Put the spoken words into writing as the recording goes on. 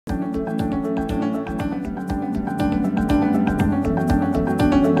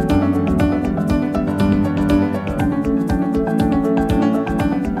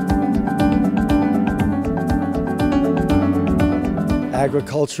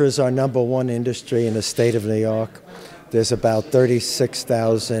Agriculture is our #1 industry in the state of New York. There's about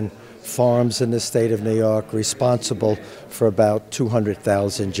 36,000 farms in the state of New York, responsible for about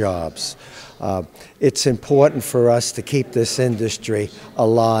 200,000 jobs. It's important for us to keep this industry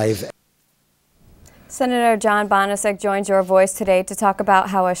alive. Senator John Bonacic joins Your Voice today to talk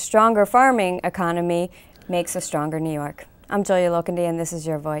about how a stronger farming economy makes a stronger New York. I'm Julia Lokendy, and this is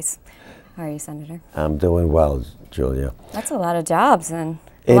Your Voice. How are you, Senator? I'm doing well, Julia. That's a lot of jobs and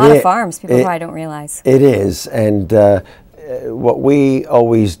a lot of farms people probably don't realize. It is, and what we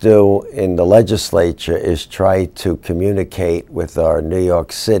always do in the legislature is try to communicate with our New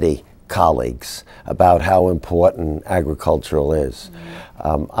York City colleagues about how important agricultural is.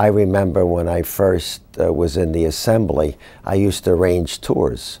 I remember when I first was in the assembly, I used to arrange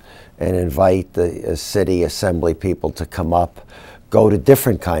tours and invite the city assembly people to come up, go to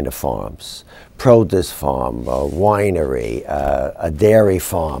different kind of farms, produce farm, a winery, a dairy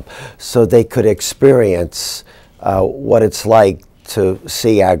farm, so they could experience what it's like to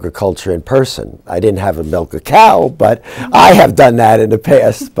see agriculture in person. I didn't have to milk a cow, but I have done that in the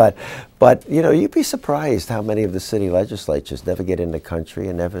past. But you know, you'd be surprised how many of the city legislatures never get in the country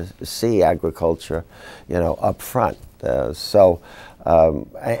and never see agriculture, you know, up front.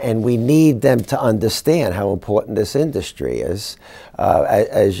 And we need them to understand how important this industry is,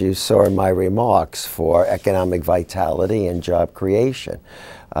 as you saw in my remarks, for economic vitality and job creation.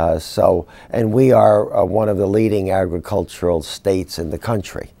 And we are one of the leading agricultural states in the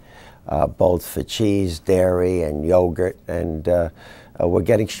country, both for cheese, dairy, and yogurt, and we're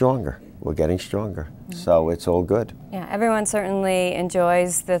getting stronger. We're getting stronger, so it's all good. Yeah, everyone certainly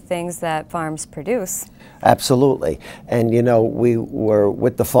enjoys the things that farms produce. Absolutely, and you know, we were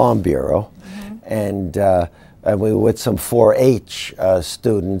with the Farm Bureau, and we were with some 4-H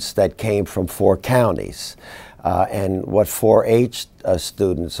students that came from 4 counties. And what 4-H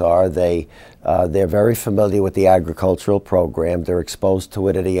students are, they're very familiar with the agricultural program. They're exposed to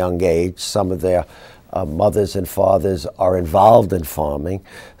it at a young age. Some of their mothers and fathers are involved in farming.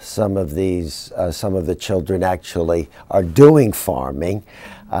 Some of the children actually are doing farming,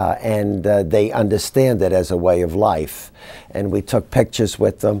 and they understand it as a way of life. And we took pictures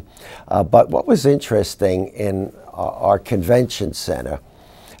with them. But what was interesting in our convention center,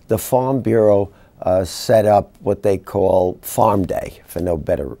 the Farm Bureau set up what they call Farm Day, for no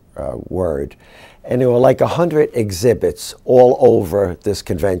better word. And there were like 100 exhibits all over this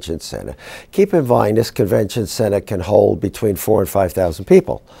convention center. Keep in mind, this convention center can hold between 4,000 and 5,000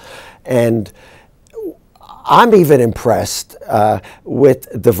 people. And I'm even impressed with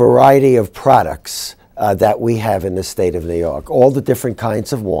the variety of products that we have in the state of New York. All the different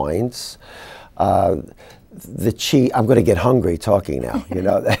kinds of wines. The cheese, I'm going to get hungry talking now, you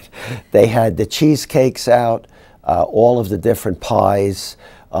know. They had the cheesecakes out, all of the different pies,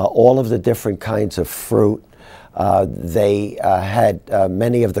 all of the different kinds of fruit. They had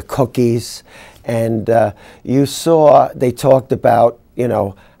many of the cookies, and you saw they talked about, you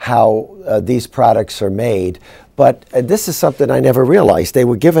know, how these products are made. But this is something I never realized. They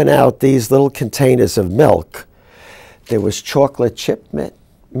were giving out these little containers of milk. There was chocolate chip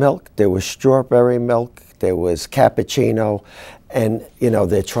milk, there was strawberry milk, there was cappuccino, and you know,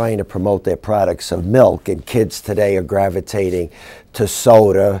 they're trying to promote their products of milk, and kids today are gravitating to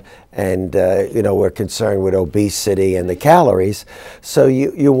soda, and you know, we're concerned with obesity and the calories. So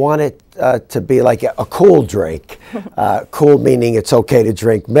you want it to be like a cool drink. Cool meaning it's okay to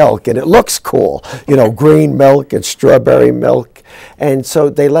drink milk, and it looks cool. You know, green milk and strawberry milk. And so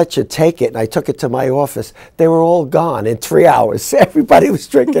they let you take it, and I took it to my office. They were all gone in 3 hours. Everybody was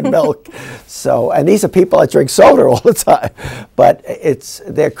drinking milk. So, and these are people that drink soda all the time. But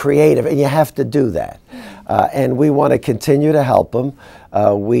they're creative, and you have to do that. And we want to continue to help them.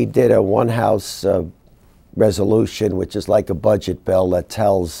 We did a one-house resolution, which is like a budget bill that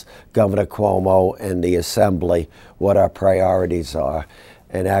tells Governor Cuomo and the Assembly what our priorities are.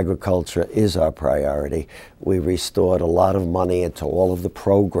 And agriculture is our priority. We restored a lot of money into all of the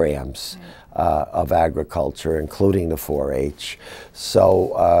programs of agriculture, including the 4-H.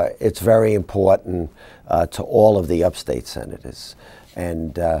 So it's very important to all of the upstate senators.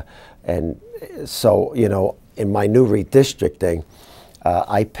 And so, you know, in my new redistricting,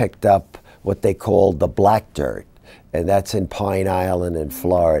 I picked up what they call the black dirt, and that's in Pine Island in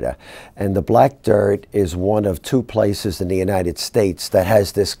Florida. And the black dirt is one of 2 places in the United States that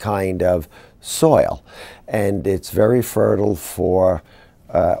has this kind of soil. And it's very fertile for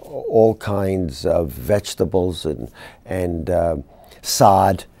all kinds of vegetables and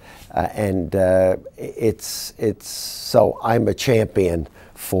sod. So I'm a champion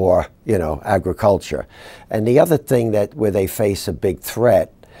for, you know, agriculture. And the other thing that where they face a big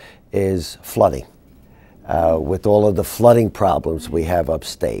threat is flooding. With all of the flooding problems we have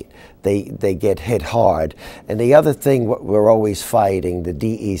upstate, they get hit hard. And the other thing we're always fighting, the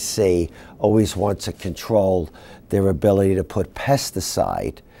DEC always wants to control their ability to put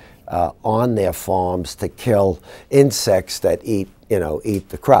pesticide on their farms to kill insects that eat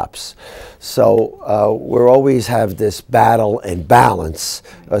the crops. So we always have this battle and balance.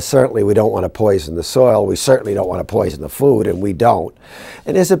 Certainly we don't want to poison the soil. We certainly don't want to poison the food, and we don't.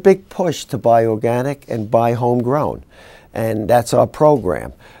 And there's a big push to buy organic and buy homegrown. And that's our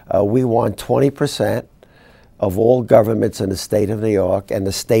program. We want 20% of all governments in the state of New York and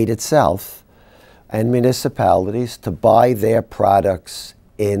the state itself and municipalities to buy their products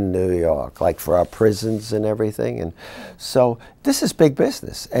in New York, like for our prisons and everything. And so this is big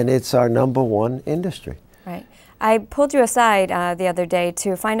business, and it's our #1 industry. Right. I pulled you aside the other day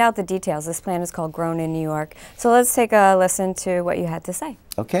to find out the details. This plan is called Grown in New York. So let's take a listen to what you had to say.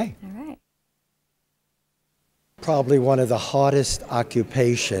 Okay. All right. Probably one of the hardest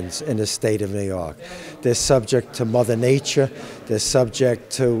occupations in the state of New York. They're subject to Mother Nature, they're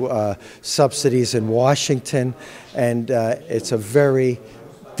subject to subsidies in Washington, and it's a very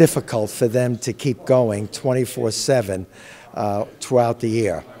difficult for them to keep going 24/7 throughout the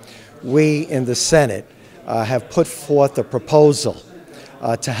year. We in the Senate have put forth a proposal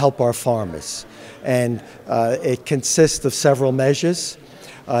to help our farmers, and it consists of several measures.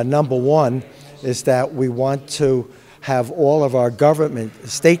 #1 is that we want to have all of our government,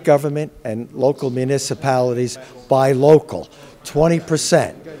 state government and local municipalities buy local.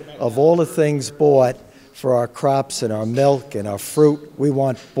 20% of all the things bought for our crops and our milk and our fruit, we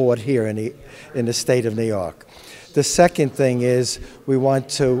want bought here in the state of New York. The second thing is we want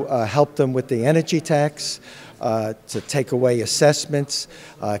to help them with the energy tax, to take away assessments,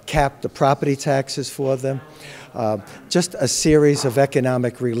 cap the property taxes for them. Just a series of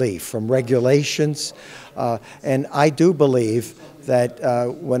economic relief from regulations. And I do believe that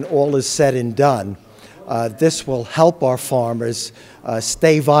when all is said and done, this will help our farmers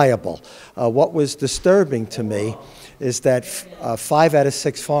stay viable. What was disturbing to me is that 5 out of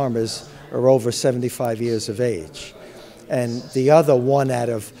 6 farmers are over 75 years of age. And the other 1 out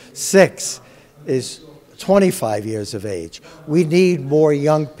of 6 is 25 years of age. We need more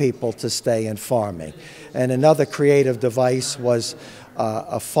young people to stay in farming. And another creative device was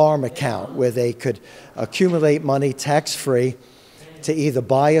a farm account where they could accumulate money tax-free to either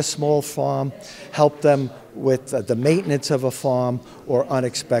buy a small farm, help them with the maintenance of a farm, or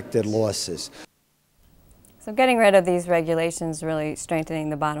unexpected losses. So getting rid of these regulations really strengthening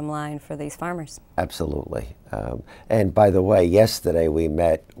the bottom line for these farmers. Absolutely. And by the way, yesterday we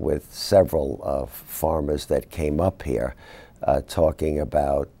met with several farmers that came up here talking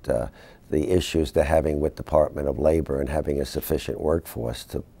about the issues they're having with Department of Labor and having a sufficient workforce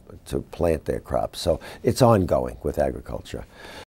to plant their crops. So it's ongoing with agriculture.